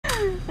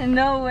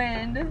No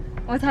wind.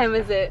 What time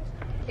is it?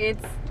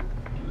 It's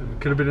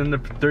could have been in there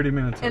 30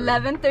 minutes.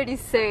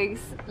 11:36.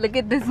 Look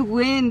at this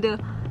wind.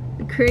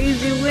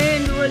 Crazy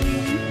wind,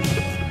 Wally.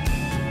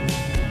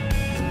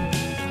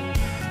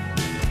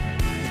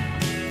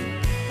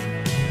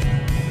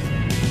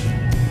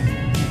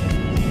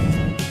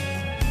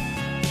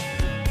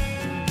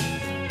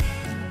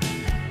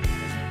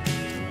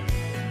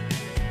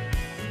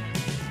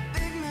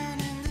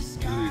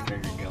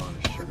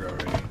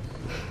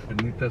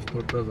 Carnitas,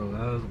 tortas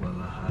ahogadas,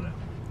 Guadalajara.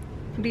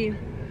 Beef.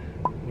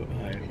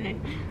 Okay.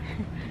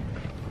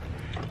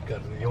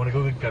 You want to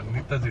go get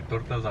carnitas y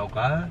tortas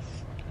ahogadas?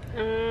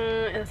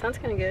 It sounds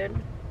kind of good.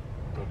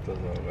 Tortas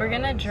ahogadas. We're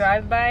gonna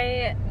drive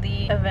by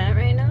the event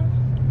right now,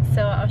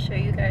 so I'll show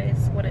you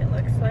guys what it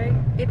looks like.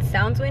 It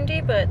sounds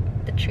windy, but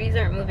the trees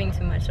aren't moving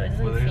too much, so it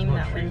doesn't seem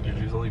that windy.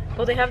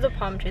 Well, they have the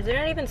palm trees. They're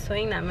not even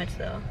swaying that much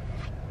though.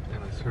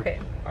 Okay,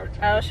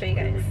 I'll show you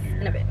guys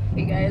in a bit.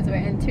 You guys, we're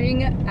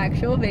entering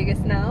actual Vegas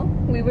now.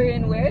 We were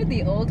in where?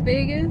 The old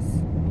Vegas?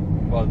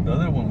 Well, the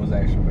other one was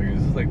actual Vegas.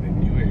 This is like the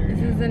new area.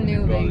 This is the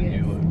new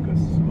Vegas.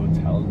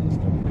 Hotels and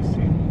stuff,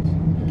 casinos.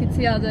 You can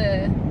see all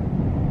the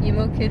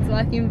emo kids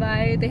walking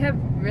by. They have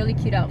really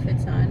cute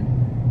outfits on.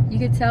 You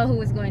could tell who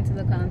was going to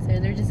the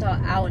concert. They're just all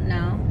out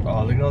now.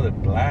 Oh, look at all the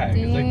black.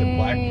 Dang. It's like the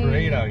black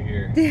parade out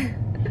here.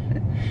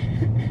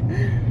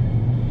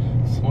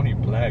 So many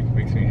black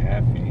makes me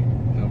happy.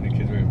 So many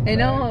kids wearing black. I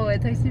know,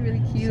 it's actually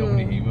really cute. So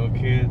many emo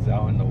kids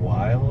out in the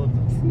wild.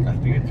 I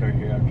think it's right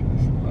here after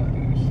this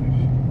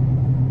intersection.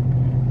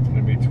 It's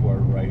gonna be to our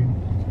right.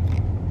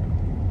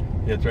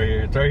 Yeah, it's right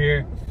here. It's right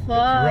here.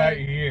 Fuck. It's right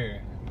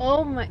here.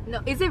 Oh my,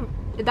 no, is it,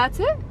 that's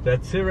it?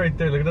 That's it right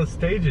there. Look at those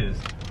stages.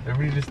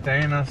 Everybody just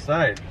standing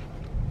outside.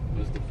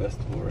 There's the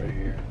festival right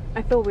here.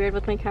 I feel weird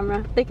with my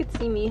camera. They could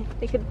see me.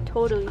 They could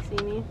totally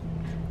see me.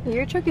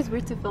 Your truck is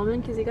weird to film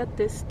in because you got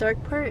this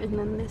dark part and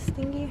then this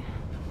thingy.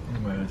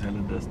 My hair's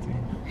hella dusty.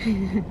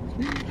 I'm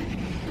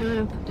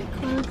gonna put it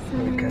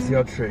closer. Casi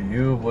outre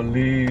you,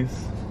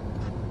 police.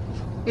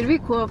 It'd be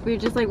cool if we were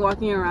just like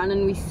walking around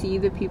and we see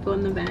the people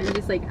in the van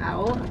just like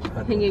out,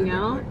 hanging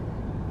out. Like.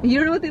 You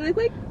don't know what they look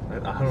like? I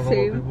don't know what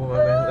people in my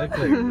van look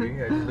like.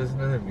 I just listen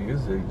to their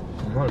music.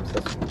 I'm not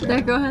obsessed with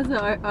that girl has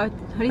a, how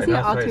do you say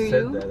alter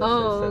you?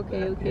 Oh,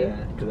 okay, okay.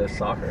 Yeah, because I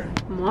saw her.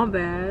 My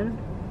bad.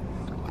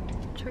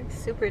 Truck's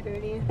super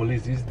dirty.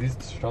 Police, these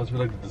straws feel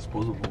like the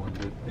disposable ones.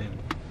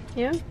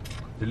 Yeah?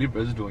 They leave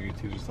residue on your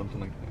teeth or something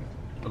like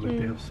that. Oh, look,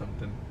 they have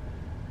something.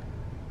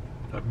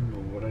 I don't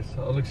know what I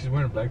saw. Oh, look, she's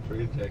wearing a black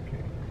parade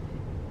jacket.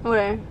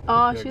 Where?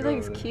 Oh, she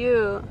looks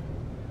cute.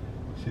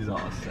 She's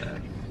all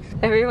sad.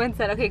 Everyone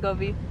said, okay,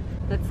 Gobi,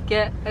 let's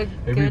get a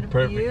It'd good be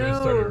perfect view. if it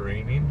started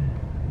raining.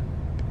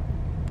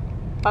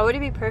 Why would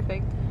it be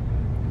perfect?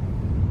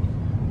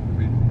 It'd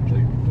be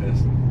like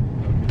best.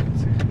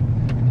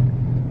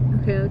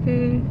 Okay,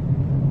 okay.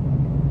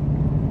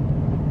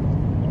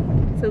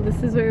 So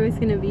this is where it's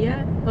gonna be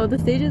at? Oh, the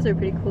stages are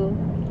pretty cool.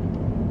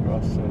 We're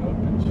all set up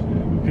and shit.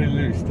 We could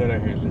literally stand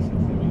out here and listen to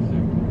the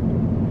music.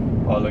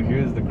 Oh, look,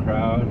 here's the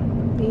crowd.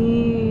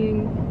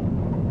 Dang.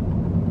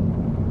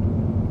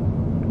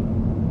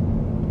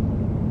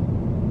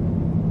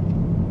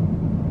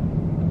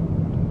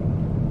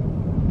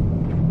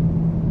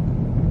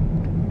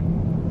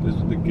 These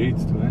are the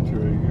gates to enter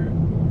right here.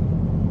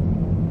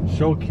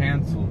 Show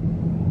canceled.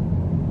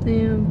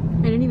 Damn.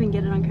 I didn't even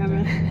get it on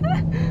camera.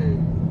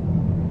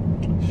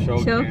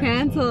 Show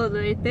canceled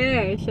right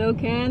there. Show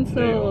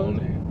canceled.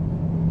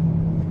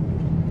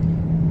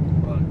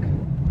 Fuck.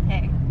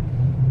 Hey.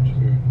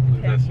 Sure.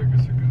 Look at that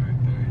circus right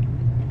there.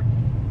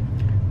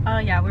 Oh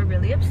yeah, we're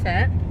really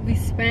upset. We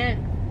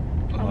spent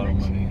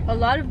a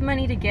lot of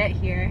money to get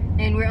here,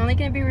 and we're only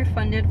gonna be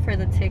refunded for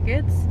the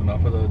tickets. But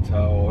not for the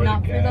hotel or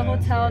not the gas. For the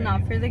hotel,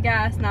 not for the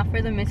gas, not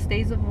for the missed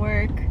days of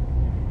work,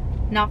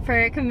 not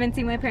for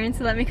convincing my parents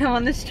to let me come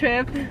on this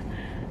trip.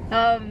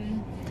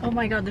 Oh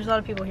my god, there's a lot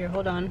of people here.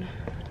 Hold on.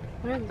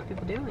 What are these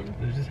people doing?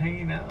 They're just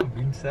hanging out,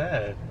 being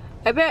sad.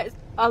 I bet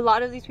a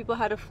lot of these people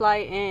had to fly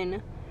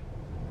in,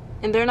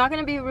 and they're not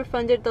gonna be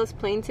refunded those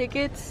plane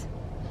tickets.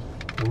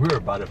 We were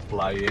about to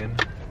fly in.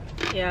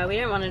 Yeah, we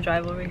didn't want to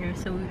drive over here,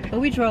 so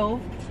we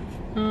drove.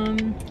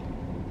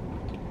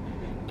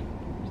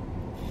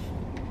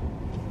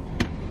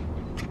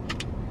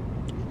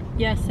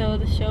 Yeah, so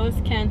the show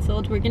is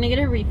canceled. We're gonna get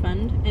a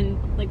refund in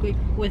like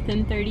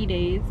within 30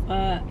 days.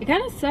 It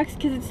kind of sucks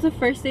because it's the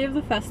first day of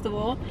the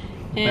festival.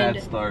 And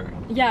bad start.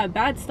 Yeah,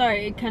 bad start.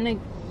 It kind of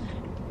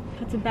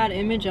puts a bad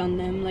image on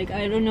them. Like,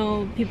 I don't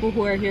know people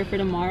who are here for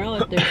tomorrow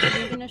if they're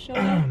really gonna show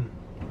up.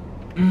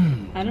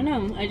 I don't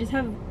know. I just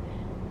have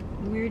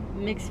weird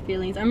mixed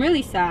feelings. I'm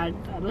really sad.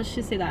 Let's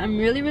just say that. I'm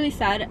really, really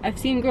sad. I've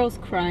seen girls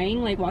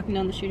crying, like walking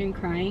down the street and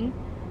crying.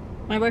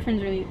 My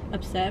boyfriend's really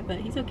upset, but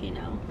he's okay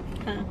now.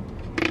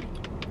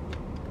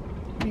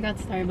 We got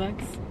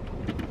Starbucks.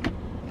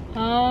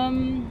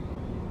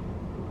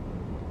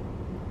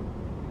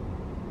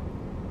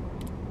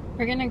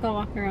 We're gonna go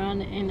walk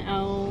around and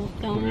I'll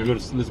film.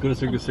 Let's go to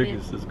Circus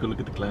Circus. Let's go look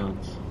at the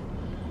clowns.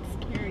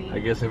 Scary. I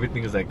guess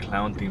everything is like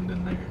clown themed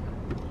in there.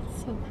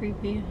 So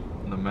creepy.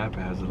 The map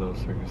has a little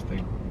circus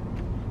thing.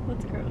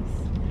 What's gross?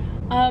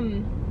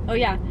 Oh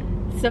yeah,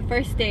 it's the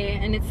first day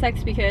and it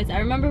sucks because I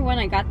remember when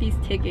I got these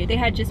tickets, they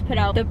had just put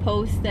out the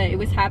post that it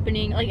was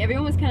happening. Like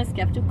everyone was kind of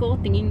skeptical,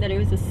 thinking that it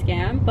was a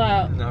scam,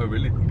 but now I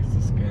really think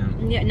it's a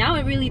scam. Yeah, now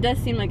it really does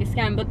seem like a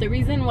scam, but the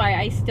reason why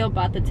I still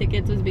bought the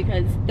tickets was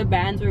because the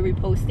bands were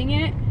reposting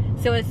it,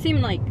 so it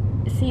seemed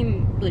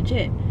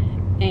legit.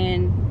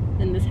 And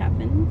then this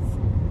happens,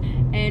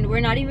 and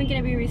we're not even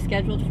gonna be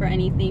rescheduled for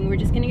anything. We're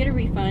just gonna get a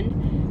refund.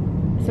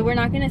 So we're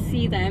not gonna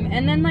see them,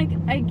 and then like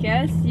I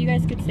guess you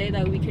guys could say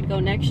that we could go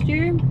next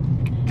year.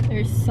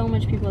 There's so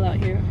much people out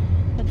here,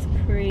 that's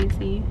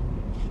crazy.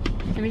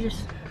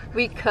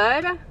 We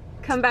could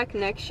come back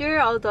next year,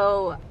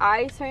 although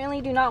I certainly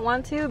do not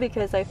want to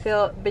because I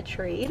feel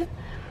betrayed.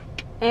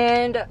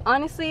 And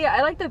honestly,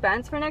 I like the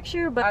bands for next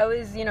year, but I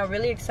was, you know,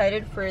 really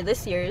excited for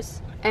this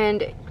year's,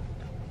 and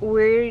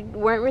we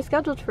weren't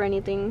rescheduled for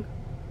anything.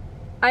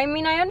 I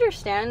mean, I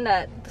understand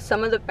that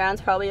some of the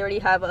bands probably already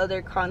have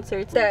other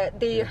concerts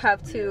that they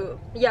have to,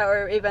 yeah,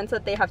 or events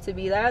that they have to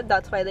be at.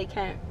 That's why they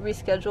can't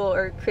reschedule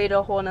or create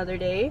a whole another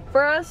day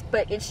for us.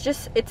 But it's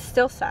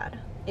still sad.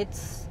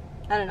 It's,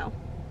 I don't know.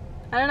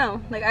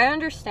 Like, I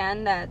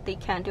understand that they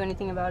can't do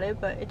anything about it,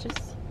 but it's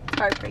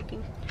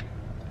heartbreaking.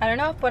 I don't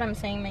know if what I'm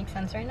saying makes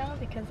sense right now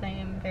because I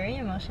am very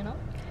emotional.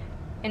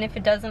 And if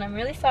it doesn't, I'm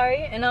really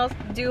sorry, and I'll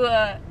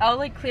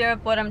like clear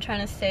up what I'm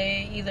trying to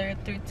say either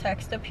through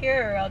text up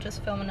here or I'll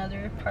just film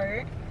another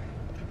part.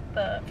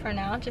 But for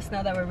now, just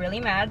know that we're really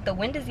mad. The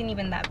wind isn't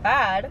even that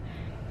bad.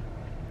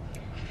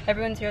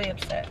 Everyone's really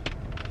upset.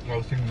 I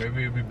was thinking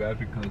maybe it'd be bad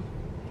because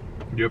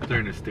you're up there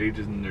in the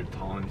stages and they're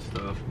tall and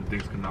stuff and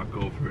things can knock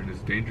over, and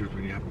it's dangerous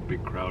when you have a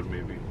big crowd,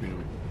 maybe, you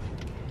know.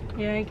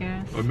 Yeah, I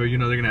guess. Or maybe, you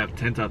know, they're gonna have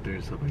tents out there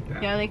and stuff like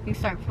that. Yeah, they can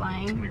start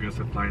flying. They're gonna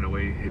start flying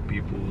away, hit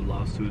people,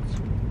 lawsuits.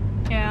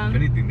 Yeah. If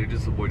anything, they're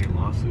just avoiding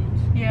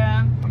lawsuits.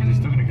 Yeah. I mean, they're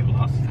still gonna get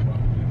lawsuits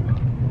probably, but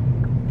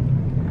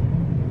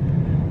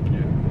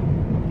yeah.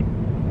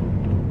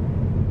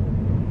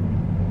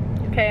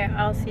 Okay,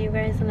 I'll see you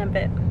guys in a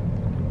bit.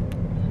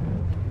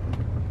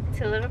 It's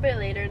a little bit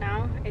later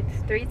now.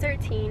 It's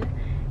 3:13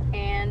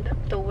 and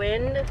the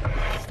wind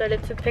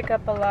started to pick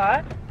up a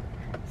lot.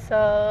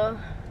 So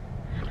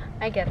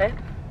I get it.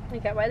 I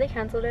get why they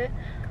canceled it.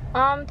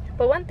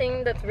 But one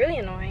thing that's really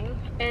annoying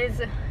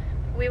is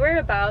we were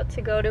about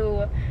to go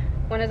to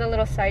one of the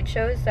little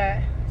sideshows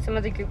that some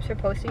of the groups were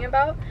posting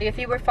about. If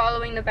you were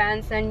following the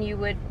bands, then you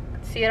would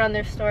see it on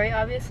their story,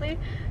 obviously.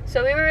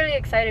 So we were really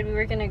excited. We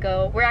were gonna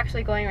go. We're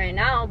actually going right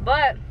now,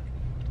 but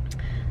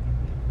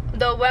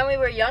the When We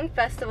Were Young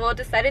festival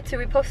decided to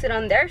repost it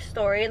on their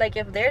story, like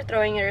if they're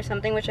throwing it or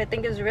something, which I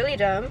think is really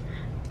dumb.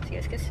 So you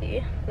guys can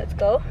see. Let's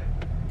go.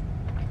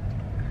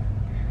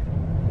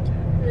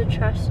 There's a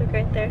trash stick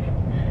right there.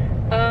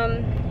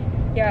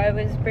 Yeah, it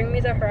was Bring Me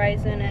the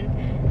Horizon, and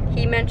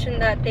he mentioned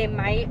that they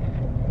might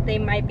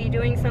be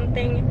doing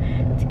something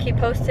to keep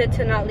posted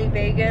to not leave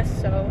Vegas.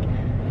 So,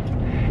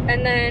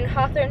 and then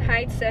Hawthorne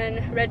Heights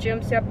and Red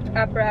Jumpsuit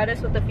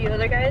Apparatus with a few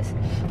other guys,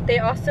 they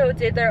also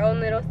did their own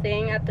little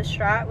thing at the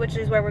Strat, which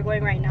is where we're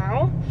going right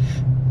now.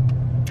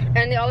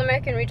 And the All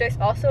American Rejects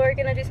also are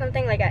gonna do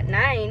something like at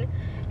 9.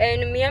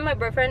 And me and my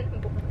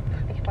boyfriend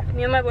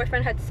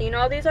had seen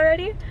all these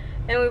already,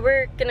 and we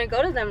were gonna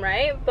go to them,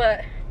 right?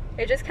 But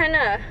it just kind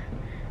of,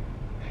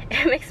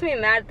 it makes me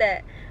mad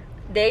that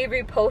they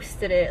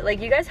reposted it.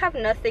 Like, you guys have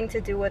nothing to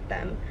do with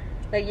them.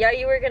 Like, yeah,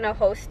 you were gonna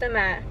host them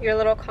at your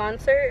little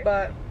concert,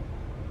 but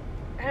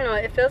I don't know,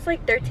 it feels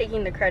like they're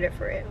taking the credit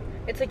for it.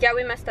 It's like, yeah,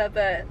 we messed up,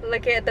 but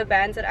look at the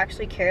bands that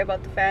actually care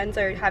about the fans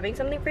or having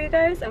something for you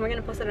guys, and we're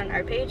gonna post it on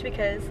our page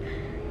because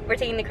we're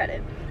taking the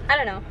credit. I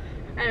don't know.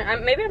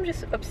 Maybe I'm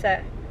just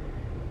upset,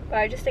 but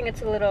I just think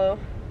it's a little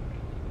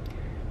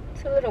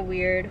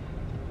weird.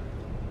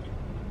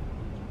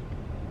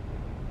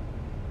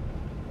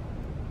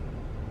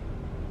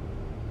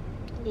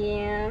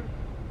 Yeah,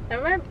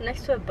 I'm right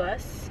next to a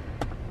bus.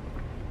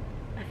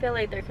 I feel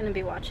like they're gonna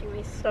be watching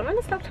me, so I'm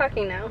gonna stop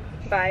talking now.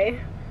 Bye.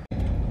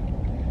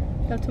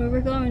 That's where we're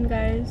going,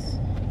 guys.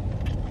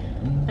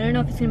 I don't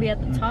know if it's gonna be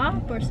at the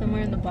top or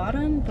somewhere in the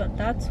bottom, but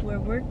that's where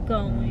we're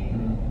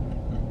going.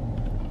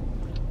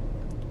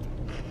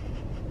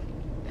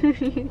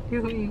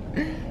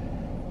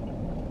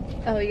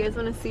 Oh, you guys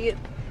want to see it?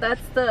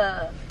 That's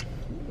the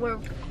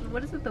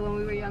what is it? The When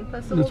We Were Young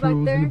festival back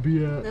there.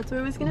 That's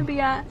where it was gonna be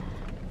at.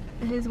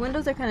 His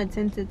windows are kind of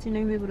tinted, so you're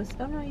not gonna be able to see.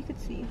 Oh no, you could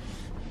see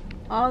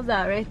all of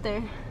that right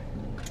there.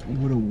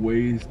 What a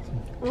waste.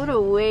 What a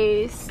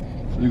waste. So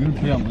they're gonna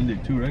play on Monday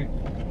too, right?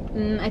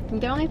 I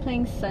think they're only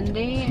playing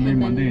Sunday and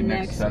Monday then and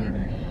next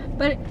Saturday.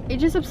 But it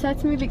just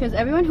upsets me because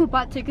everyone who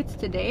bought tickets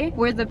today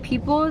were the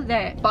people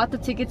that bought the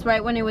tickets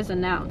right when it was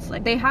announced.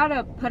 Like, they had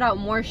to put out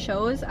more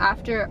shows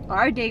after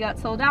our day got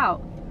sold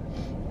out.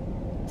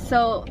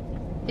 So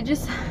it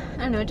just,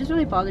 I don't know, it just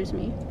really bothers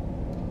me.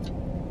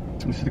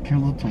 We should have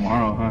canceled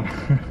tomorrow,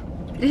 huh?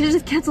 They should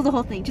just cancel the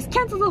whole thing. Just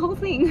cancel the whole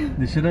thing.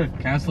 They should have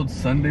canceled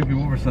Sunday,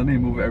 people for Sunday,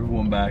 and move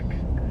everyone back.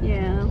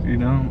 Yeah. You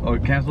know? Or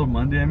cancel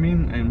Monday, I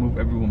mean, and move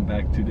everyone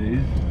back 2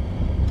 days.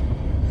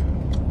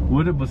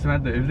 What if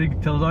Samantha, if they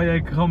tell us, oh yeah,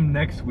 come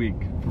next week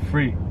for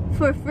free?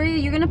 For free?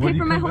 You're gonna pay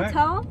for my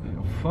hotel?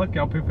 Fuck,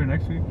 I'll pay for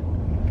next week.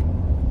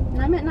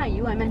 I meant not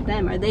you, I meant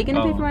them. Are they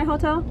gonna pay for my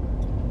hotel?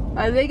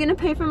 Are they gonna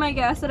pay for my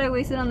gas that I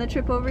wasted on the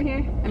trip over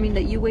here? I mean,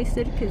 that you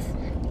wasted because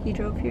you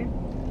drove here.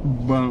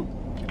 Well,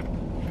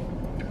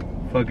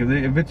 fuck,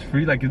 if it's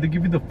free, like if they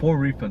give you the 4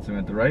 refunds,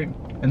 Samantha, right?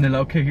 And then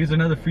like, okay, here's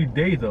another free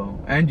day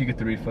though, and you get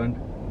the refund.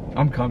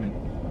 I'm coming.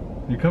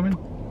 You coming?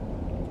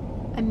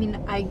 I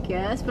mean, I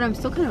guess, but I'm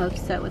still kind of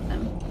upset with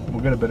them. We'll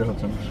get a better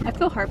hotel. I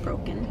feel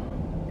heartbroken.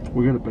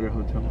 We'll get a better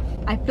hotel.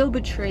 I feel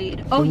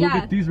betrayed. So oh yeah.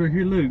 Look at these right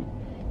here. Look.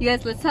 You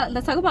guys, let's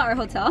talk about our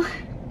hotel.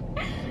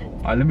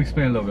 Alright, let me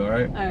explain a little bit.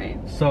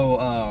 Alright.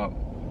 So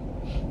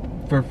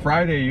for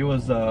Friday it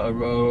was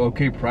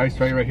okay price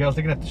right here. I was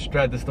looking at the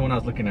Strat. This is the one I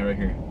was looking at right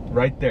here.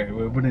 Right there.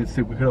 We could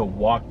have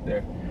walked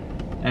there.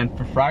 And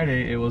for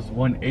Friday it was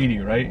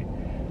 $180, right?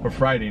 For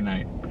Friday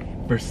night.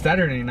 For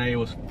Saturday night it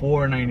was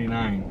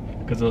 $4.99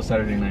 because it was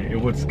Saturday night. It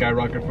would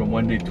skyrocket from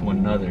one day to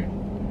another.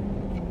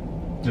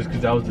 Just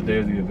because that was the day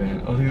of the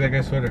event. Oh, look at that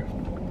guy's sweater.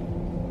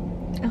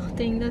 Oh,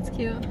 dang, that's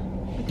cute.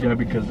 Yeah,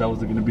 because that was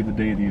gonna be the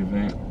day of the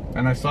event.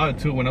 And I saw it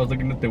too when I was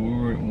looking at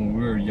when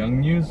we were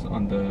young news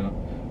on the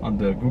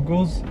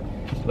Googles.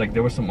 Like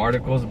there were some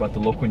articles about the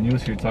local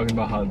news here talking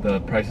about how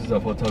the prices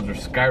of hotels are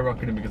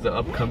skyrocketing because of the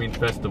upcoming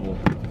festival.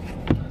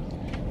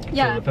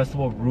 Yeah. So the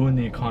festival ruined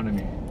the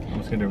economy. I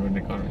was gonna ruin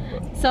the economy.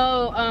 But.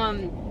 So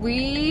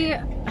we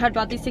had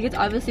bought these tickets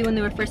obviously when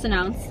they were first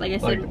announced. Like I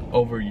said, like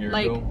over a year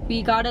ago. Like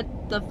we got it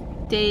the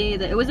day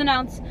that it was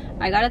announced.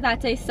 I got it that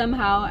day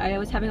somehow. I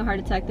was having a heart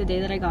attack the day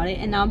that I got it,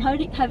 and now I'm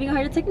having a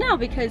heart attack now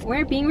because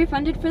we're being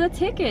refunded for the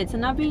tickets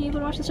and not being able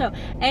to watch the show.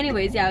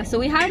 Anyways, yeah, so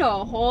we had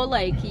a whole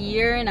like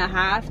year and a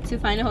half to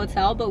find a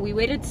hotel, but we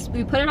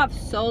put it off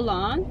so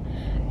long,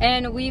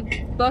 and we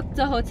booked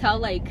a hotel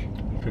like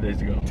 2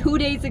 days ago. 2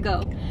 days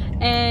ago,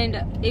 and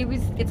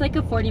it's like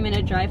a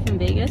 40-minute drive from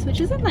Vegas, which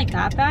isn't like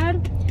that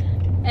bad,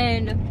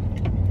 and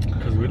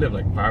because we live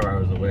like 5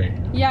 hours away.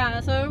 Yeah,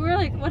 so we're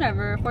like,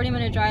 whatever,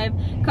 40-minute drive.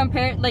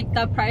 Compared, like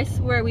the price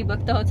where we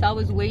booked the hotel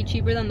was way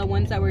cheaper than the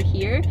ones that were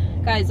here.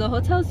 Guys, the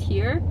hotels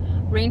here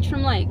range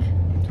from like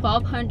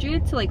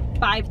 $1,200 to like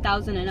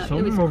 $5,000 and up. Some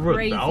it was over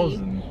crazy.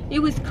 $1,000. It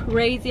was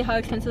crazy how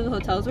expensive the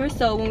hotels were.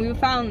 So when we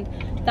found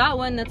that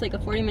one that's like a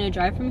 40-minute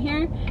drive from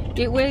here,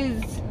 it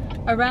was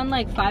around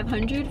like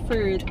 $500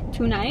 for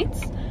 2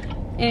 nights.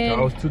 And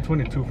I was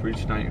 $222 for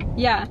each night.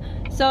 Yeah,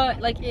 so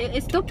like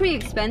it's still pretty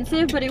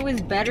expensive, but it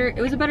was better. It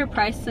was a better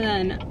price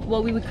than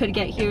what we could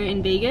get here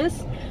in Vegas.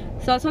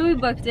 So that's why we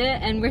booked it,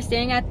 and we're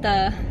staying at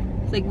the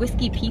like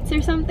Whiskey Pete's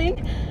or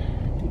something.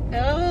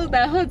 Oh,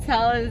 that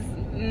hotel is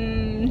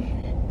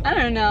I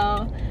don't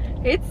know.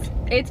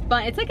 It's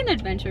fun. It's like an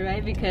adventure,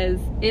 right?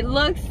 Because it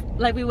looks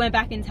like we went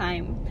back in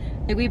time.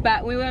 Like we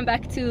went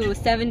back to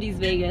 70s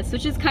Vegas,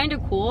 which is kind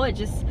of cool.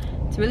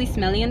 It's really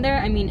smelly in there.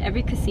 I mean,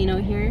 every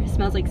casino here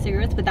smells like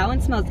cigarettes, but that one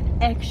smells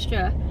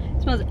extra.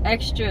 It smells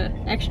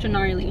extra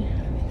gnarly.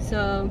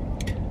 So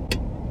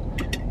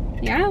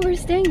yeah, we're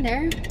staying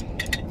there.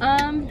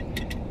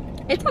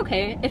 It's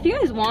okay. If you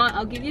guys want,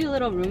 I'll give you a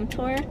little room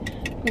tour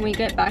when we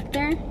get back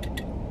there.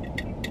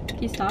 Can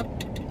you stop?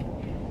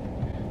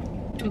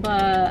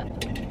 But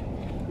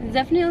it's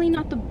definitely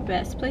not the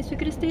best place we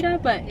could have stayed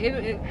at, but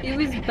it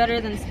was better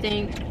than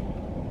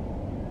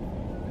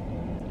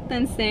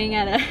staying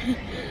at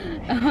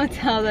a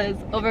hotel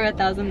that's over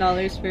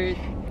 $1,000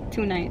 for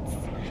 2 nights.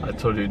 I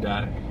told you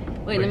that.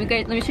 Wait, let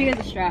me show you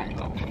guys the Strat.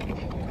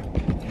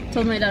 Oh.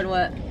 Told my dad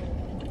what?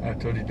 I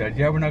told you that.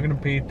 Yeah, we're not gonna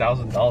pay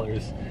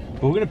 $1,000,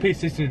 but we're gonna pay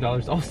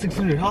 $600. Oh,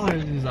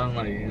 $600.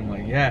 I'm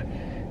like, yeah.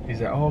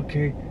 He's like, oh,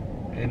 okay.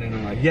 And then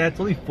I'm like, yeah, it's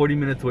only 40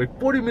 minutes away.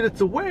 40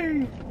 minutes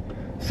away.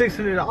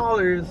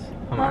 $600.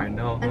 I'm like, I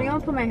know. I think I'm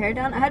gonna put my hair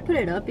down. I had put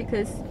it up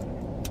because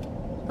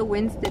the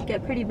winds did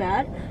get pretty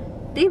bad.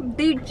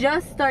 They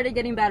just started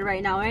getting bad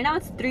right now. Right now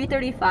it's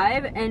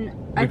 3:35, and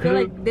I feel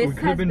like this we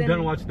could have been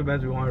done watching the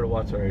bands we wanted to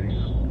watch already.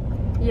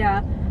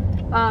 Yeah.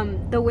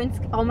 The winds.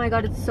 Oh my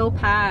god, it's so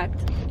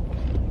packed.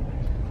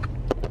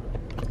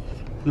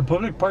 The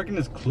public parking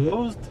is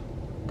closed.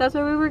 That's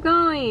where we were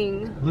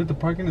going. Look, the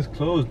parking is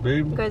closed,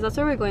 babe. Guys, that's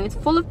where we're going. It's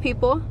full of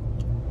people.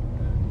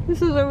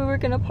 This is where we were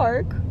gonna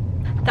park.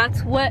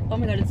 That's what. Oh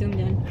my god, it zoomed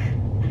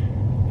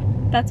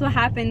in. That's what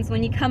happens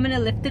when you come in a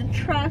lifted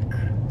truck.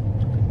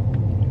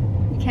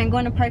 Can't go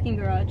in a parking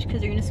garage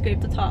because you're gonna scrape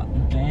the top.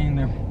 Dang,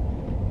 there's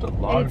a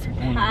lot of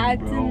people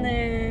packed in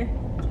there.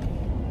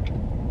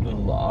 There's a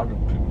lot of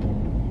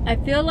people. I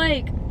feel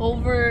like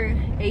over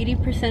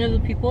 80% of the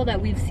people that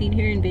we've seen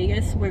here in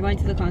Vegas were going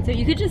to the concert.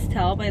 You could just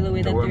tell by the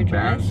way that they're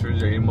dressed.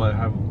 They might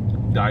have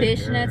dyed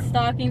fishnet hair.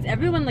 stockings.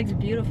 Everyone looks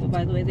beautiful,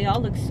 by the way. They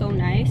all look so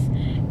nice,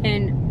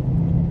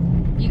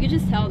 and you could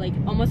just tell like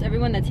almost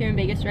everyone that's here in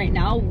Vegas right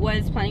now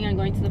was planning on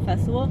going to the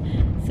festival.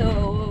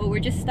 So we're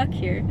just stuck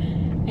here.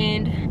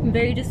 And I'm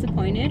very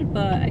disappointed,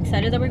 but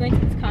excited that we're going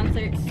to this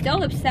concert.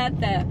 Still upset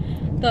that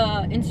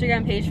the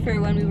Instagram page for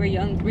When We Were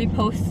Young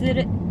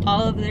reposted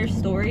all of their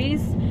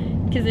stories,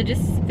 because it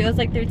just feels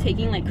like they're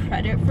taking like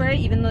credit for it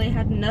even though they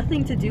had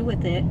nothing to do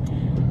with it.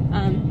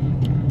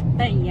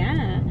 But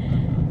yeah,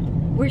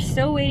 we're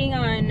still waiting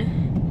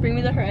on Bring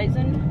Me the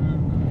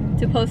Horizon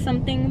to post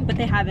something, but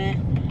they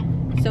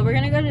haven't. So we're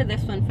gonna go to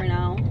this one for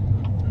now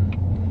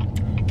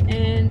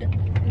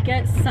and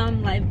get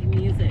some live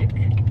music.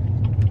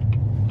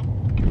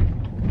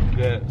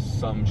 Get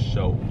some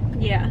show.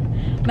 Yeah,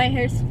 my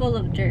hair's full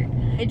of dirt.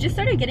 It just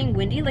started getting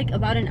windy like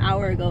about an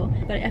hour ago,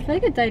 but I feel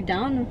like it died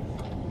down.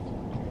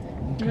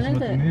 We need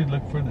to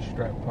look for the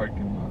strap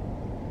parking lot.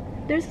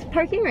 There's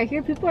parking right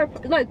here. People are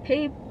like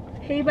pay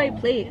by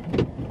plate.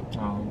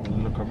 Oh, there's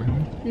no car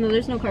behind me? No,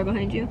 there's no car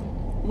behind you.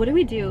 What do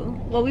we do?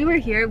 While we were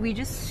here, we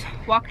just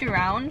walked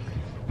around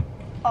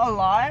a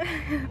lot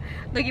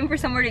looking for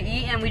somewhere to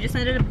eat, and we just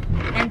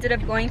ended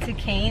up going to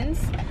Cane's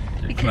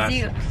because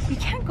you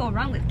can't go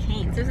wrong with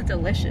Cane's. Those are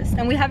delicious,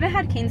 and we haven't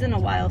had Cane's in a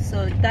while,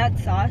 so that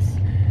sauce,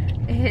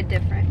 it hit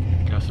different.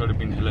 Yeah, I started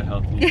being hella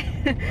healthy.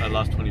 I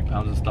lost 20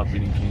 pounds and stopped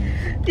eating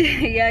Cane's.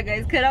 Yeah,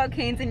 guys, cut out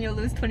Cane's and you'll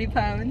lose 20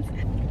 pounds,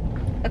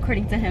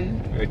 according to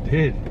him. I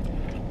did.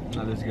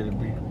 Now let's get a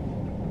beer.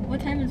 What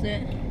time is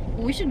it?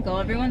 We should go.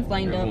 Everyone's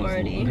lined up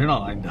already. They're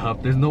not lined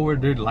up. There's nowhere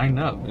they're lined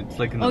up. It's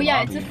like in the yeah,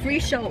 lobby. it's a free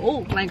show.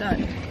 Oh my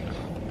god.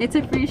 It's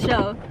a free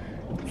show.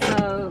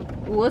 So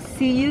we'll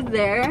see you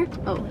there.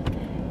 Oh,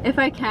 if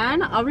I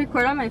can, I'll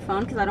record on my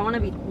phone because I don't want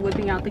to be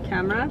whipping out the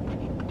camera.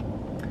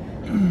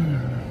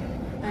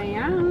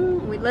 Yeah.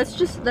 Wait, let's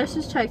just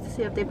check to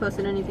see if they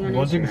posted anything on Instagram.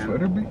 What's your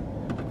sweater be?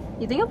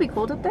 You think it'll be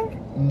cold up there?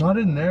 Not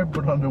in there,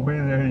 but on the way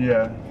there,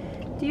 yeah.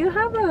 Do you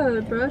have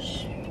a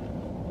brush?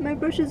 My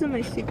brush is in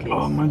my suitcase.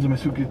 Oh, mine's in my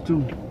suitcase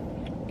too.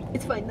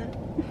 It's fine then.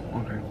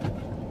 Okay.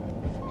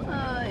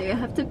 I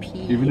have to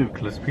pee. Even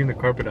if, let's pee in the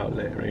carpet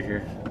outlet right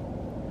here.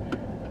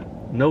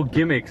 No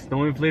gimmicks,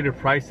 no inflated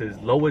prices,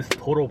 lowest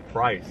total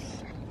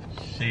price.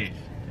 Jeez.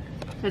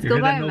 Let's go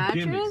buy a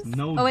mattress? Gimmicks,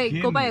 no oh wait,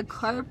 gimmicks. go buy a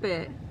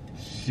carpet.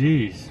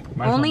 Jeez.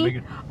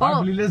 Only?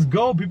 Let's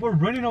go. People are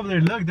running over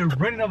there. Look, they're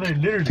running over there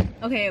literally.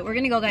 Okay, we're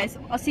gonna go, guys.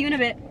 I'll see you in a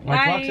bit. My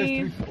Bye. clock says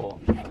 3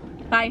 full.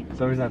 Bye. For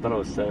some reason I thought it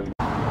was 7.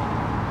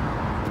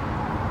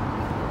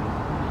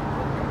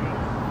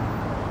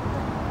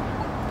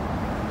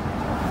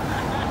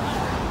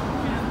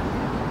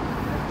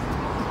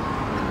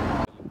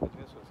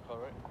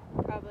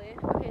 Probably.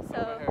 Okay, so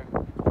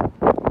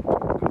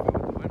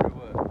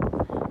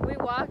we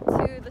walked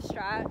to the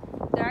Strat.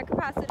 They're at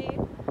capacity,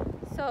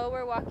 so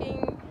we're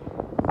walking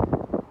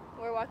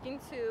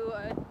to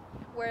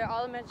where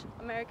all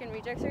American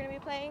Rejects are gonna be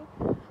playing.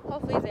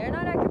 Hopefully they're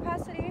not at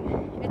capacity.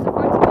 It's a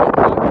 14-minute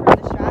walk for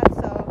the Strat,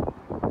 so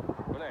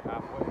we're like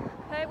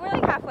halfway. Hey, we're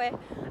like halfway.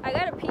 I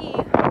gotta pee.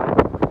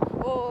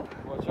 Oh.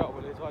 Watch out,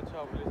 Willis. Watch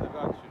out, Willis. I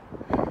got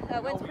you.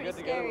 That wind's pretty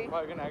scary. We're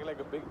probably gonna act like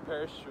a big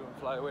parachute and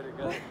fly away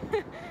together.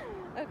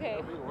 Okay.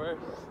 It'll be worse.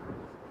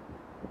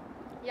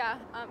 Yeah,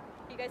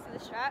 you guys see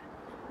the Strat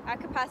at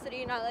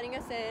capacity, not letting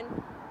us in.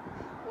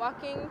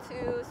 Walking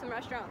to some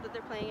restaurant that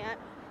they're playing at.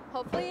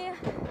 Hopefully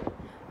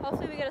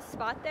we get a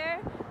spot there.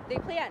 They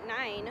play at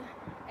 9,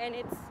 and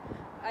it's,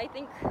 I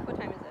think, what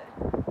time is it?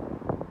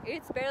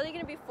 It's barely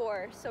gonna be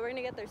 4, so we're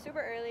gonna get there super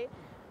early.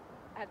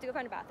 I have to go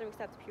find a bathroom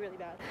because I have to pee really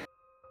bad.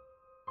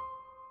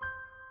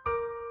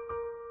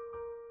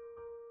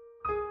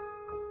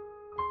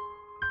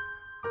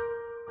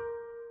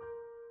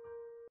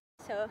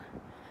 So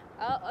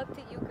I'll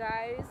update you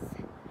guys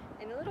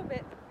in a little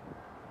bit.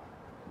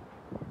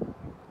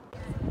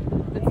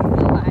 This is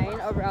the line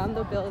around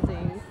the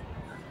buildings.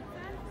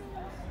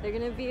 They're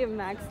gonna be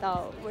maxed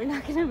out. We're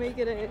not gonna make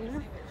it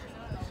in.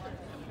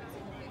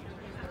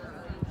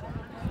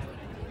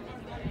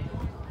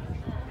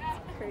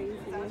 It's crazy.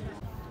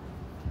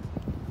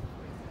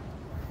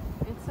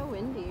 It's so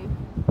windy.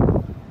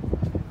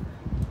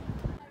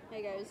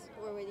 Hey guys,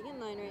 we're waiting in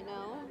line right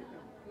now.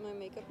 My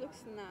makeup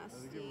looks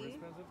nasty.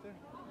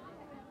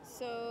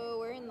 So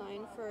we're in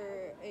line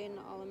for an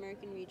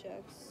All-American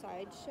Rejects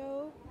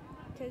sideshow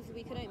because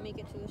we couldn't make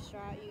it to the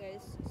Strat. You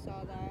guys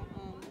saw that.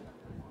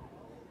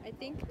 I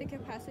think the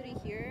capacity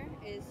here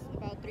is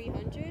about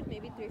 300,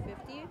 maybe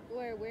 350.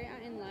 Where we're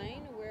at in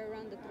line, we're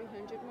around the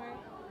 300 mark.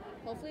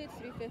 Hopefully it's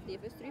 350.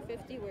 If it's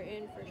 350, we're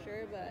in for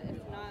sure, but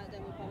if not,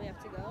 then we'll probably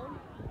have to go.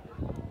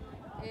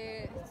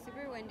 It's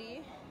super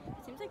windy.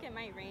 It seems like it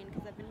might rain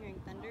because I've been hearing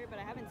thunder, but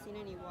I haven't seen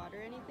any water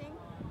or anything.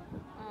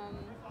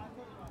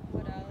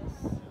 What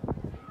else?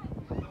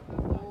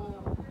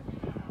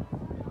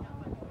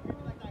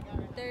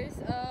 There's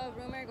a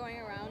rumor going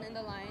around in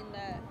the line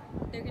that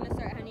they're gonna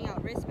start handing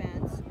out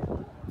wristbands.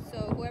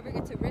 So whoever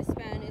gets a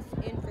wristband is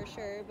in for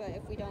sure, but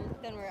if we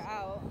don't, then we're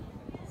out.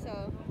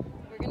 So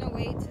we're gonna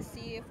wait to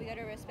see if we get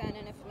a wristband,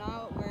 and if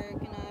not, we're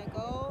gonna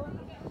go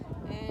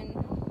and,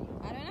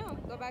 I don't know,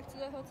 go back to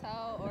the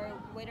hotel or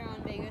wait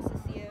around Vegas to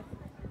see if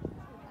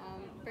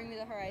Bring Me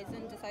the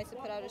Horizon decides to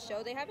put out a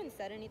show. They haven't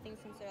said anything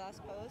since their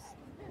last post,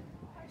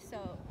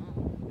 so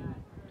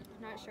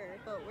not sure,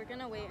 but we're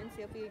gonna wait and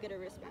see if we get a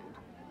wristband.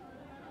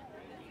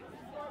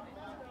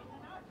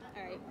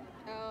 Alright,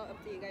 I'll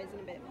update you guys in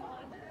a bit.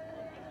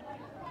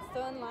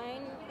 Still in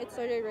line. It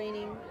started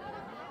raining.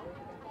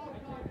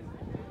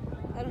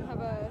 I don't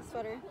have a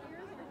sweater.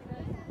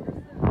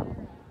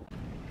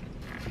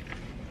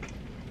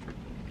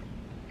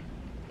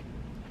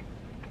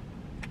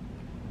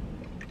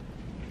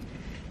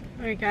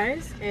 Alright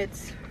guys,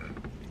 it's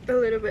a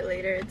little bit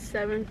later. It's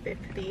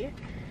 7:50.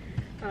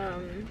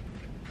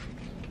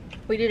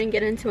 We didn't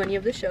get into any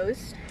of the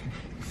shows,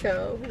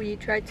 so we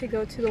tried to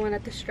go to the one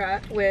at the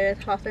Strat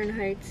with Hawthorne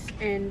Heights,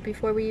 and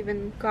before we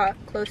even got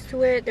close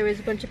to it, there was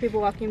a bunch of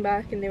people walking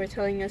back and they were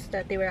telling us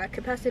that they were at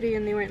capacity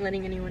and they weren't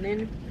letting anyone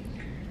in.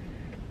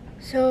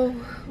 So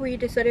we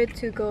decided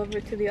to go over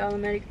to the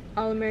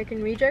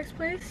All-American Rejects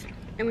place,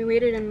 and we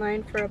waited in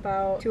line for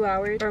about 2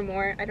 hours or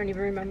more, I don't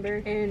even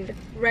remember. And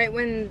right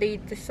when they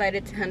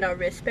decided to hand out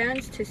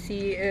wristbands to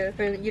see if,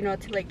 or, you know,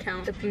 to like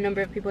count the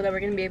number of people that were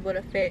going to be able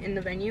to fit in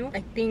the venue,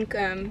 I think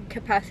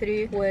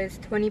capacity was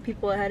 20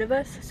 people ahead of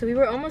us. So we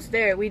were almost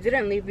there. We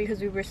didn't leave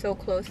because we were so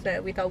close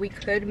that we thought we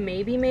could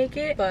maybe make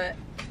it, but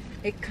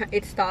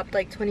it stopped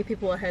like 20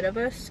 people ahead of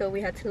us, so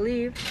we had to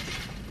leave.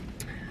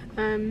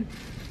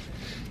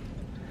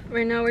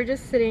 Right now we're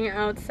just sitting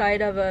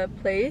outside of a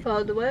place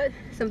called what?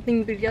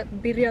 Something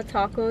birria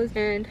tacos,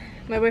 and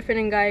my boyfriend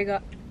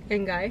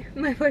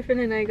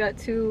and I got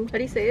two, how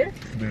do you say it?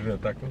 Birria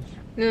tacos?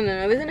 No,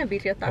 it wasn't a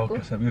birria taco. Oh,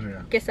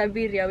 quesabirria.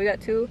 Quesabirria. We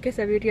got 2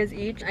 quesabirrias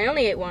each. I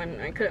only ate one.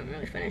 I couldn't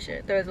really finish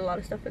it. There was a lot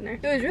of stuff in there.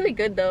 It was really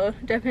good though.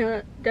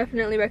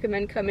 Definitely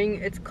recommend coming.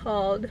 It's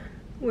called,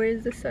 where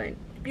is the sign?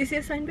 You see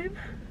a sign, babe?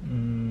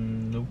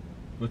 Nope.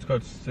 It's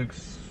called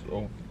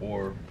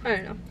 604. I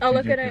don't know. I'll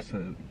look at it.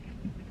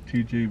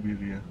 TJ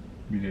Birria.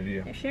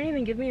 She didn't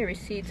even give me a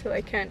receipt, so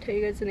I can't tell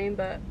you guys the name,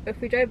 but if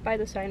we drive by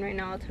the sign right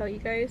now, I'll tell you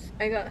guys.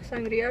 I got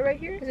sangria right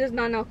here. This is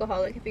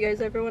non-alcoholic. If you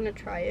guys ever want to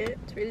try it,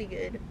 it's really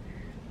good.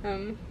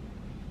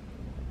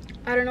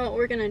 I don't know what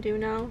we're gonna do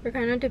now. We're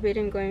kind of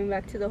debating going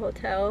back to the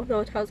hotel. The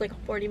hotel's like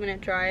a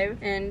 40-minute drive,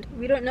 and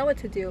we don't know what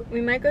to do.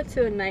 We might go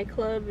to a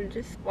nightclub and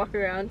just walk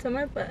around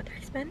somewhere, but they're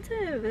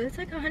expensive. It's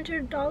like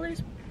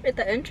 $100 at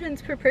the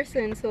entrance per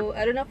person, so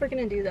I don't know if we're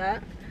gonna do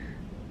that.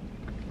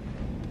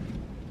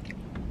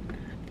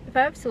 If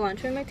I have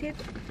cilantro in my teeth,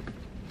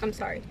 I'm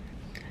sorry.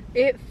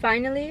 It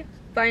finally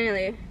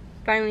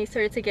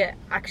started to get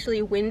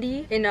actually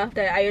windy enough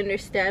that I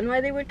understand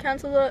why they would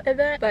cancel the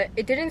event, but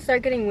it didn't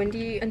start getting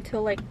windy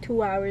until like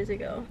 2 hours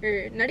ago,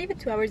 or not even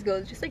 2 hours ago.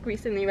 It's just like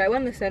recently, right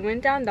when the sun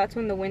went down, that's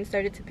when the wind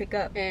started to pick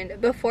up.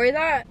 And before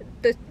that,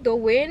 the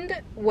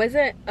wind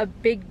wasn't a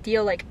big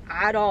deal, like,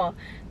 at all.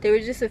 There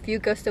was just a few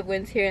gusts of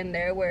winds here and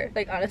there where,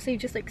 like, honestly,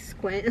 just like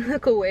squint and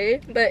look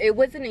away, but it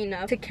wasn't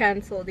enough to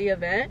cancel the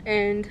event.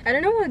 And I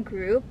don't know what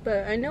group,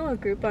 but I know a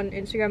group on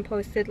Instagram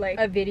posted like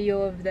a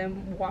video of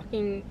them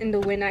walking in the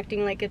wind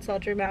acting like it's all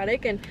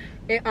dramatic, and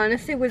it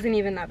honestly wasn't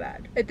even that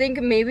bad. I think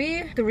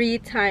maybe 3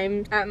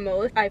 times at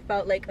most I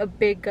felt like a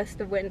big gust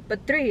of wind,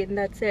 but 3, and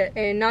that's it.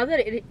 And now that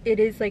it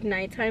is like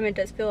nighttime, it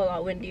does feel a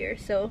lot windier,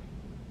 so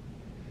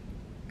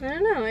I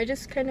don't know, I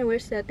just kind of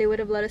wish that they would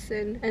have let us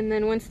in, and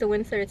then once the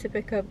wind started to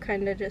pick up,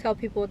 kind of just tell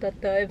people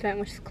that the event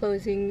was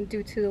closing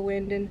due to the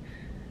wind, and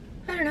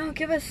I don't know,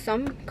 give us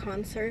some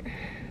concert,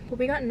 but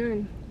we got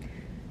none.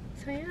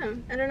 So yeah,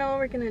 I don't know what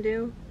we're gonna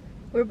do.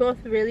 We're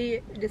both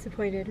really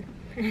disappointed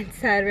and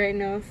sad right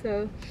now,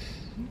 so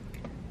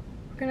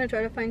we're gonna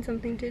try to find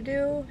something to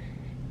do.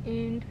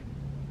 And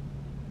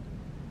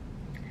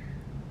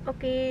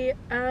okay,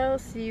 I'll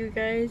see you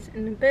guys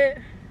in a bit,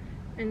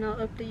 and I'll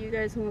update you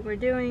guys on what we're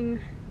doing,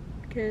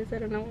 because I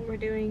don't know what we're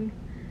doing.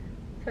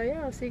 So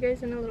yeah, I'll see you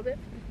guys in a little bit.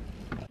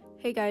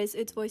 Hey guys,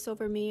 it's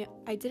voiceover me.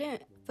 I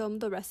didn't film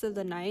the rest of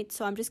the night,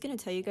 so I'm just gonna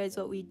tell you guys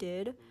what we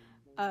did.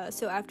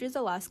 So after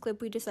the last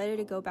clip, we decided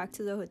to go back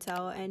to the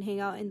hotel and hang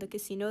out in the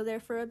casino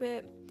there for a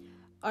bit.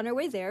 On our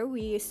way there,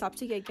 we stopped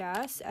to get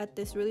gas at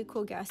this really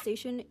cool gas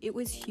station. It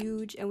was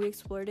huge, and we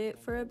explored it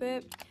for a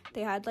bit.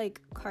 They had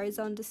like cars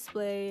on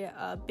display,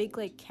 a big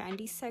like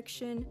candy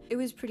section. It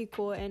was pretty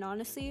cool, and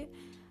honestly,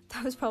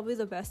 that was probably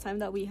the best time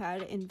that we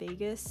had in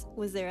Vegas,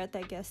 was there at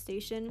that gas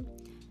station.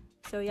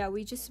 So yeah,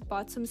 we just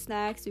bought some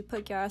snacks, we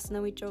put gas, and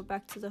then we drove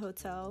back to the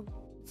hotel.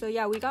 So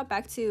yeah, we got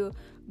back to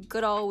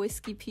good old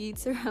Whiskey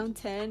Pete's around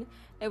 10,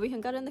 and we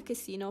hung out in the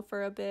casino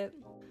for a bit.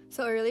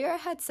 So earlier I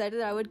had said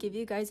that I would give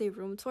you guys a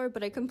room tour,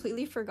 but I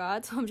completely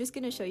forgot, so I'm just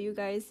gonna show you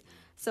guys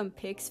some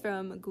pics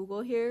from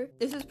Google here.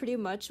 This is pretty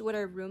much what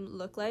our room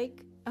looked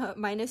like,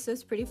 minus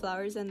those pretty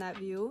flowers and that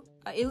view.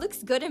 It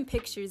looks good in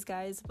pictures,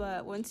 guys,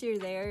 but once you're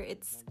there,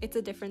 it's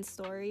a different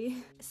story.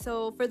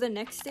 So for the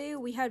next day,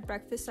 we had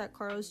breakfast at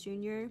Carl's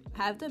Jr.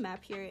 I have the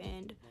map here,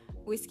 and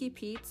Whiskey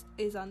Pete's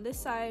is on this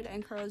side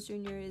and Carl's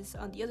Jr. is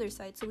on the other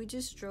side, so we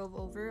just drove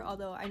over,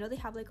 although I know they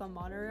have like a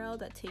monorail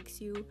that takes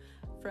you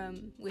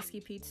from Whiskey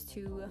Pete's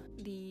to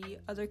the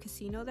other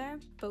casino there,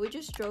 but we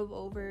just drove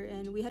over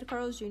and we had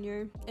Carl's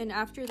Jr. And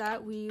after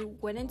that, we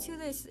went into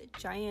this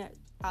giant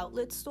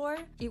outlet store.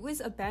 It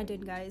was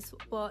abandoned, guys.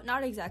 Well,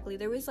 not exactly.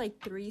 There was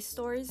like 3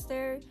 stores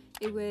there.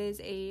 It was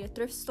a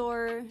thrift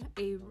store,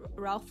 a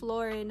Ralph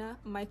Lauren,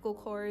 Michael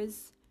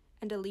Kors,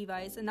 and a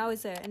Levi's, and that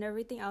was it, and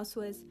everything else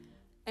was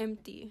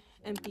empty.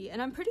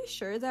 And I'm pretty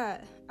sure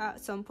that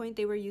at some point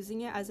they were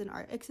using it as an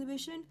art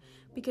exhibition,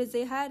 because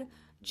they had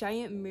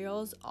giant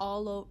murals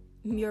all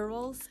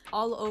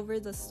over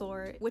the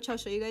store, which I'll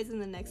show you guys in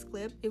the next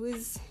clip. It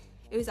was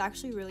It was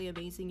actually really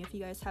amazing. If you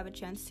guys have a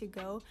chance to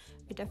go,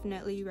 I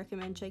definitely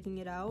recommend checking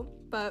it out.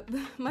 But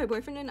my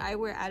boyfriend and I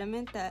were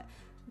adamant that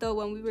the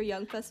When We Were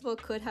Young festival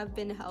could have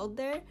been held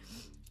there.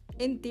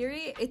 In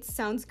theory, it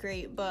sounds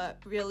great, but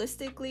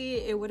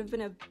realistically, it would have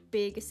been a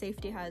big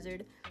safety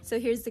hazard. So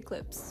here's the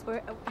clips.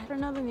 Or I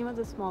don't know the name of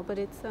the mall, but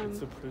it's a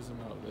Prism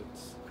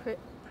Outlets.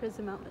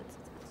 Prism Outlets.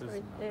 It's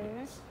right there.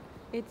 Outlets.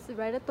 It's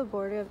right at the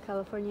border of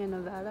California and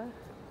Nevada.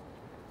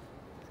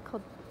 It's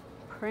called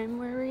Prim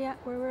where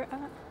we're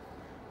at.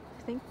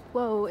 I think.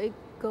 Whoa! It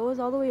goes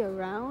all the way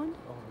around.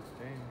 Oh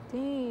dang!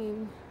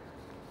 Dang.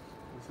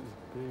 This is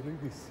big. Look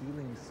at these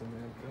ceilings,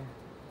 Samantha.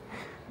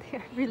 They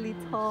are really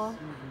tall.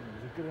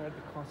 They could have had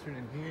the concert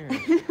in here.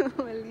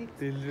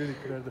 They literally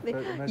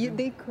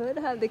could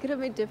have They could have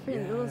made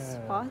different little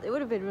spots. It would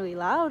have been really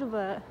loud,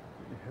 but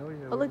hell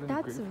yeah. oh look,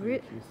 that's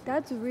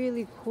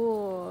really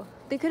cool.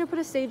 They could have put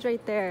a stage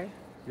right there.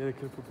 Yeah, they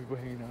could have put people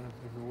hanging out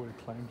if they would have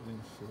climbed it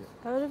and shit.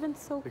 That would have been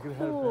so they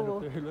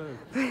cool. They could have had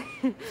a band up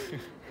there, look.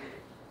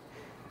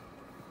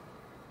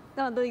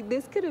 No, like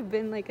this could have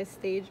been like a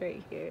stage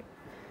right here.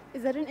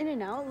 Is that an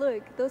In-N-Out?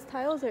 Look, those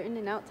tiles are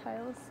In-N-Out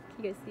tiles.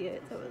 Can you guys see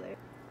it? It's over there.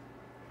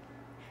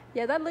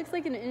 Yeah, that looks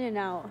like an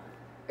In-N-Out.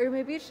 Or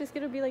maybe it's just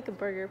gonna be like a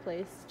burger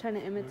place trying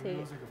to imitate. It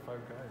looks like a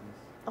Five Guys.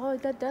 Oh,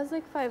 that does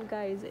like Five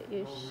Guys-ish.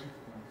 Oh,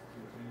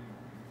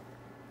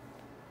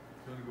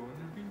 you wanna go in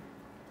there, B?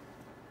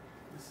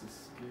 This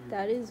is scary.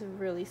 That is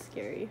really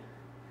scary.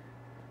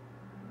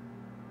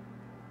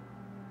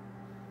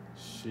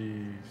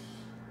 Sheesh.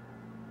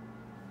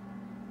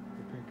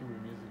 I think it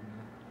would be music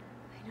now.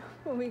 I know,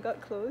 when we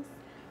got close.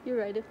 You're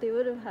right, if they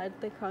would have had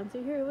the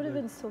concert here, it would have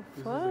been so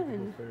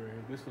fun.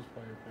 This was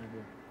fire,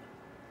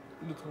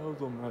 the tiles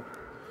don't not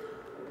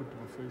put the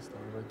buffet style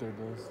right there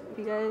does. If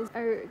you guys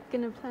are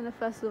gonna plan a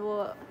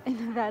festival in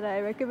Nevada,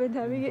 I recommend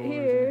having it Indoors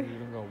here.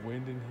 You got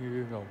wind in here,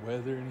 you got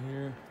weather in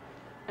here.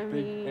 I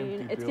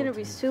mean, it's gonna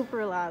be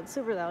super loud,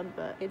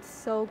 but it's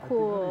so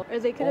cool. Or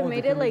they could have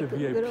made it like the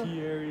VIP little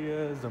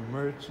areas, the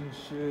merch and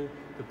shit,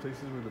 the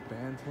places where the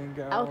bands hang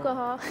out.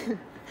 Alcohol,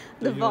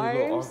 the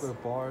bars. The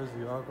bars,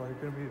 the alcohol. It's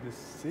gonna be this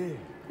sick.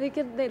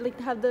 They like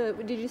have the.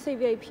 Did you say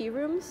VIP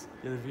rooms?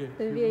 Yeah,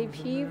 the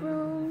VIP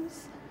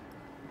rooms.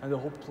 And the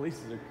whole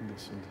place is air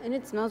conditioned. And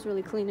it smells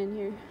really clean in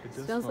here. It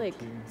smells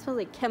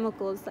like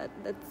chemicals.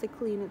 That's the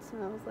clean it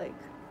smells like.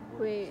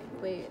 Wait.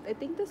 I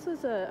think this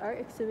was a art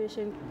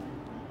exhibition.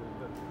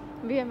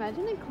 But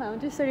imagine a clown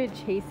just started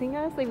chasing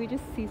us. Like we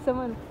just see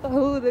someone.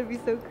 Oh, that'd be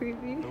so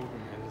creepy. That would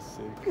be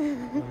sick.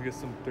 I'm gonna get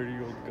some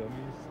 30-year-old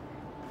gummies.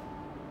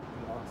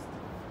 Lost.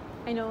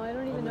 I know. I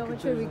don't even know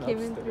which way we came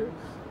in through.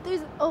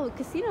 There's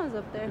casinos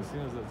up there.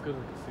 Casinos. Let's go to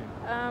the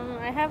casino.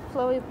 I have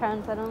flowy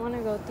pants. I don't want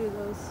to go through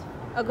those.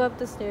 I'll go up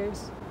the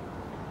stairs.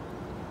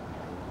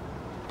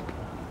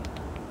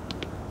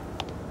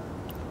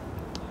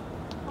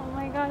 Oh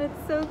my god,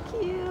 it's so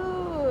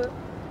cute.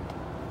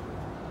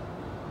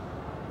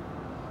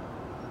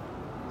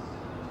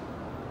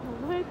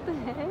 What the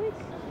heck?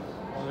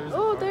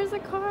 Oh, there's a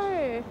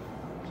car.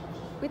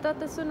 We thought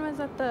this one was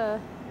at the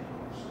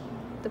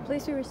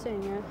place we were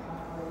staying at.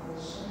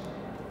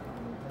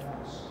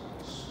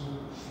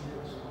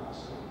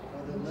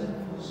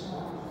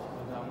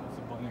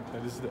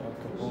 This is the Al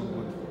Capone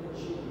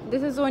one.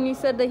 This is the one you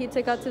said that he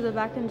took out to the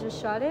back and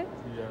just shot it?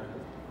 Yeah.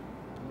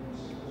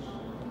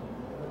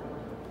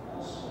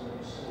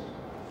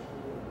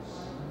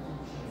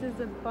 This is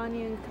the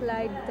Bonnie and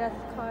Clyde death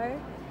car.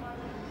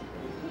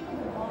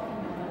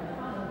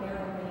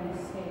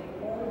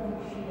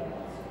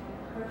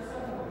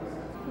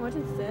 What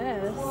is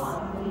this?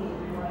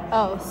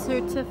 Oh,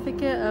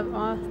 certificate of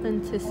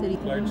authenticity.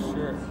 Black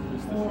shirt.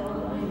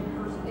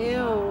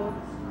 Ew.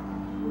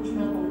 Which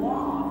meant the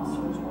law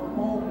officers were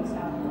always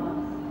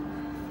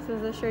outgunned. This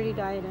is the shirt he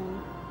died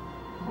in.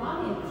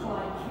 Bonnie and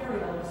Clyde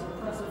carried all this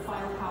impressive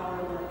firepower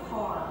in their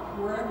car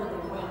wherever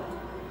they went,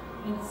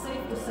 and it's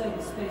safe to say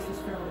the space was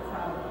fairly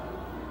crowded,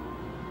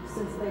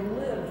 since they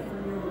lived for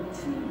nearly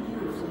 2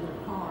 years in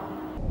their car.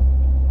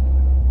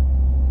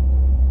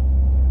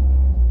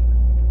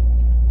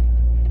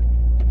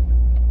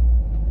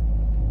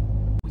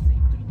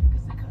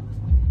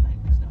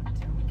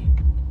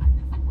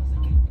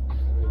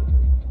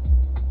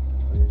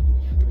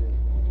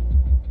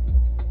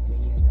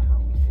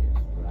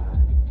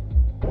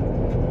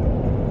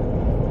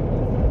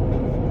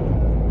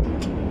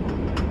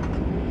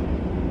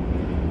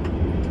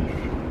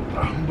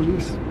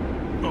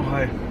 Oh,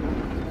 hi.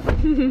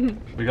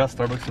 We got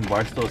Starbucks in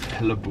Barstow's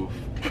hella booth.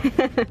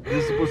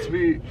 This is supposed to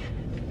be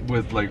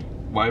with like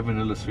white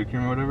vanilla sweet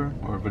cream or whatever,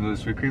 or vanilla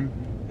sweet cream.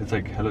 It's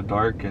like hella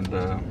dark and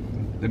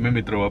it made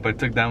me throw up. I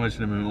took damage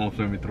and it almost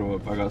made me throw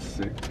up. I got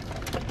sick.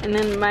 And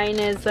then mine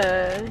is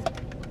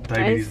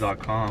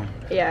diabetes.com.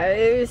 Yeah,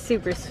 it was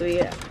super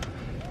sweet.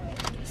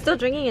 Still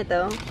drinking it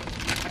though.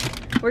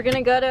 We're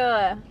gonna go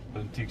to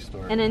antique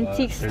store. An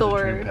antique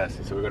store. There's a train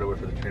passing, so we gotta wait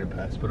for the train to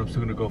pass. But I'm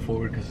still gonna go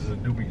forward because there's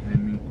a doobie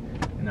behind me,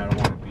 and I don't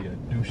want to be a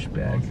doobie.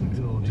 douchebags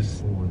and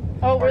just.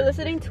 Oh, we're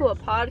listening to a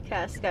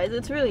podcast, guys.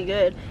 It's really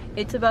good.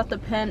 It's about the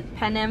Pan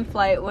Am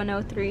Flight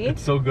 103.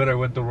 It's so good I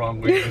went the wrong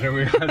way. I didn't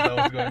realize I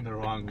was going the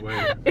wrong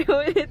way.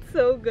 It's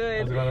so I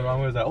good. was going the wrong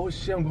way. I was like, oh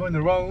shit, I'm going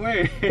the wrong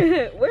way.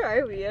 Where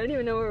are we? I don't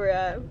even know where we're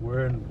at.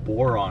 We're in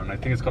Boron. I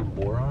think it's called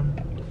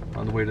Boron.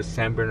 On the way to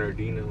San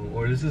Bernardino.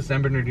 Or this is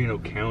San Bernardino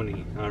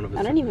County. I don't know if it's.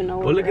 I don't even know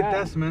where Oh, look we're at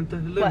at. that, Samantha.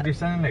 Look, What? they're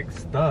selling like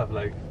stuff.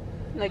 Like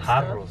Like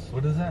jarros.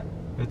 What is that?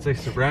 It's like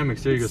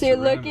ceramics. There you go. See,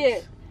 look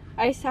ceramics.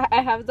 at.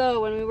 I have the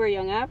When We Were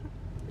Young app,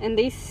 and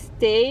they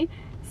stay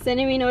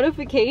sending me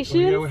notifications.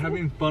 Oh, yeah, we're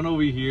having fun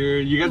over here.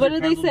 You guys What are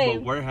do they canceled, say?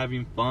 but we're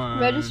having fun.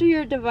 Register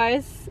your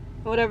device,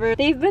 whatever.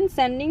 They've been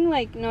sending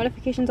like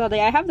notifications all day.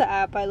 I have the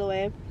app, by the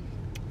way.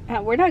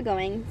 We're not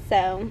going,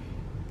 so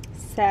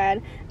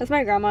sad. That's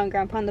my grandma and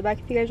grandpa in the back,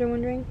 if you guys are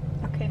wondering.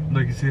 Okay.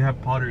 Look, you see, they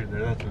have pottery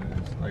there. That's what it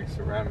is. Like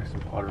ceramics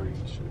and pottery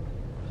and shit.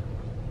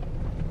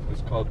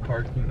 It's called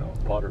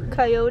pottery.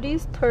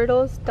 Coyotes,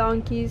 turtles,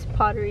 donkeys,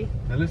 pottery.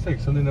 That looks like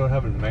something they would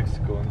have in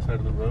Mexico on the side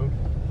of the road.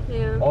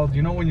 Yeah. Oh, do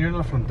you know when you're in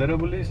La Frontera,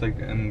 Belize,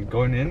 like, and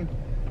going in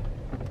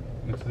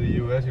into the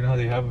U.S., you know how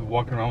they have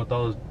walking around with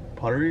all those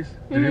potteries?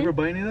 Did you ever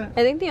buy any of that?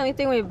 I think the only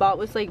thing we bought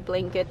was like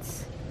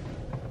blankets.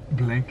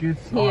 Blankets?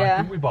 Oh, Yeah. I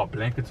think we bought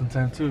blankets one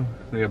time too.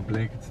 They have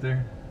blankets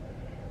there.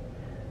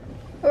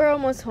 We're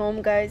almost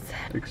home, guys.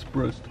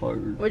 Express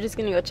tires. We're just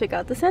gonna go check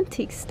out this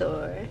antique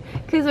store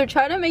because we're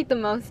trying to make the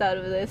most out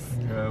of this.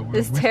 Yeah, This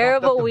we stopped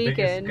terrible at the weekend.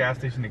 biggest gas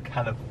station in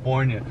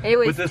California. It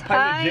was But this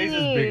Pilot J's is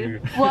tiny.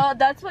 bigger. Well,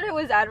 that's what it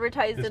was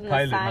advertised It's in the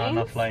Pilot, signs.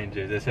 not Flying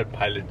J's. They said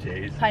Pilot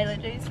J's.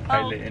 Pilot J's.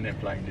 Pilot and then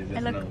Flying J's.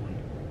 That's look- another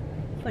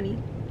one. Funny.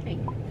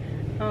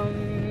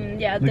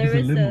 Yeah, Look, there it's a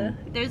was limo.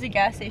 there's a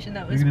gas station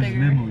that was Look at this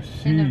bigger limo, in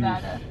sheesh.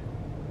 Nevada.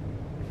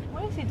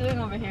 What is he doing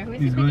over here? Who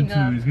is He's he going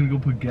picking up? to go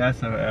put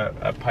gas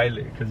at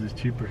Pilot because it's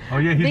cheaper. Oh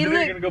yeah, he's They literally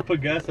look- gonna go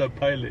put gas at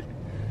Pilot.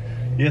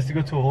 He has to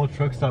go to a whole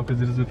truck stop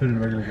because it doesn't fit in a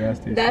regular gas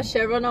station. That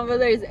Chevron over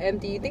there is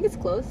empty. You think it's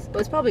closed? Well,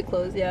 it's probably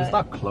closed. Yeah. It's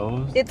not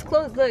closed. It's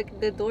closed. Look,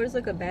 the doors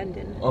look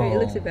abandoned. Oh. Right, it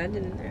looks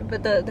abandoned in there.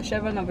 But the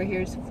Chevron over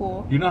here is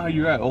full. You know how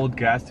you're at old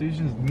gas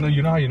stations?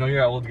 You know how you know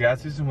you're at old gas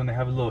stations when they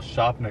have a little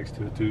shop next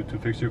to it to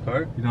fix your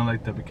car? You know,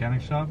 like the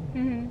mechanic shop?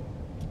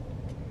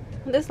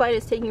 This light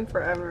is taking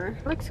forever.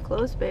 It looks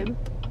closed, babe.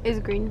 It's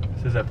green.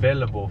 It says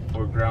available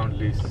for ground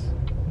lease.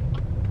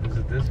 Is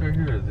it this right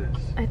here or this?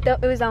 I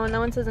thought it was that one. That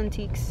one says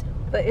antiques.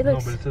 But it No,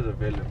 looks... but it says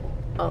available.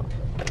 Oh.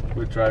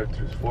 With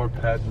drive-thrus, 4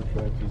 pads with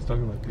drive-thrus. It's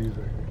talking about these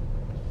right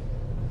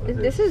here.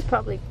 Or This is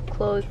probably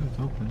closed. It's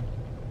open.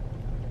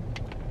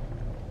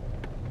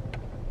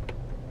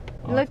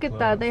 Oh, Look it's at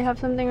that. closed. They have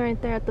something right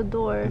there at the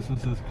door. This one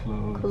says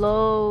closed.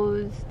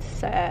 Closed.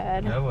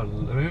 Sad. Yeah, well,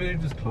 maybe they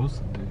just closed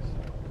some days.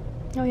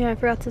 Oh yeah, I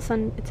forgot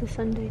it's a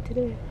Sunday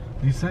today.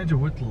 These signs are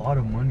worth a lot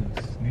of money.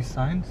 These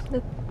signs?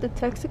 The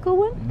Texaco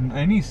one?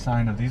 Any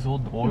sign of these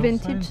old oil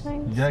Vintage signs?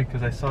 signs? Yeah,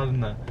 because I saw it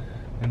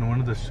in one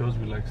of the shows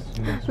we like.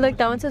 Look,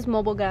 that one says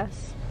mobile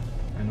gas.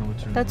 I know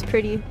what you're That's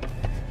pretty.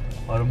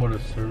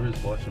 Automotive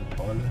service, wash and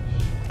polish.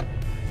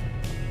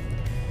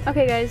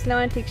 Okay guys, now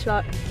antique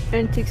shop.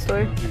 Antique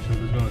store. Okay, so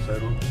let's go on the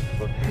sidewalk.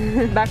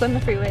 Fuck. Back on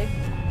the freeway.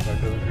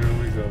 Back over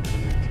here we go.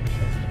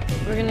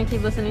 We're gonna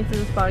keep listening to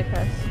this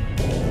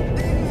podcast.